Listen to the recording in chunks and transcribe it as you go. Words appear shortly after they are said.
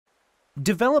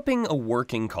Developing a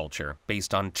working culture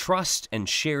based on trust and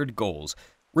shared goals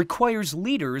requires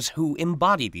leaders who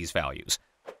embody these values.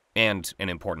 And an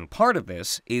important part of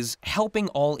this is helping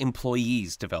all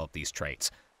employees develop these traits.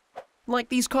 Like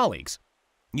these colleagues,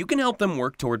 you can help them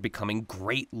work toward becoming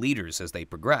great leaders as they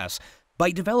progress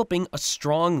by developing a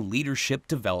strong leadership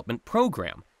development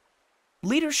program.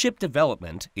 Leadership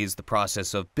development is the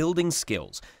process of building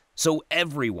skills so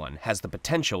everyone has the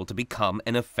potential to become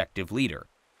an effective leader.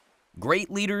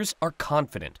 Great leaders are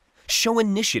confident, show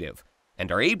initiative, and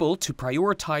are able to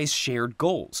prioritize shared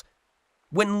goals.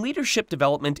 When leadership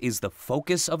development is the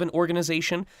focus of an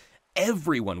organization,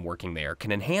 everyone working there can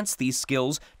enhance these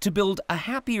skills to build a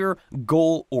happier,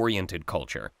 goal-oriented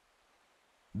culture.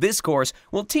 This course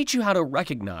will teach you how to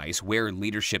recognize where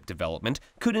leadership development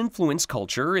could influence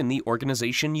culture in the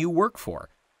organization you work for.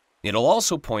 It'll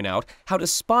also point out how to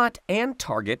spot and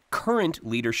target current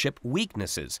leadership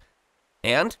weaknesses.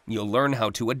 And you'll learn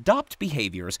how to adopt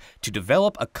behaviors to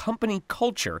develop a company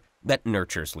culture that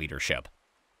nurtures leadership.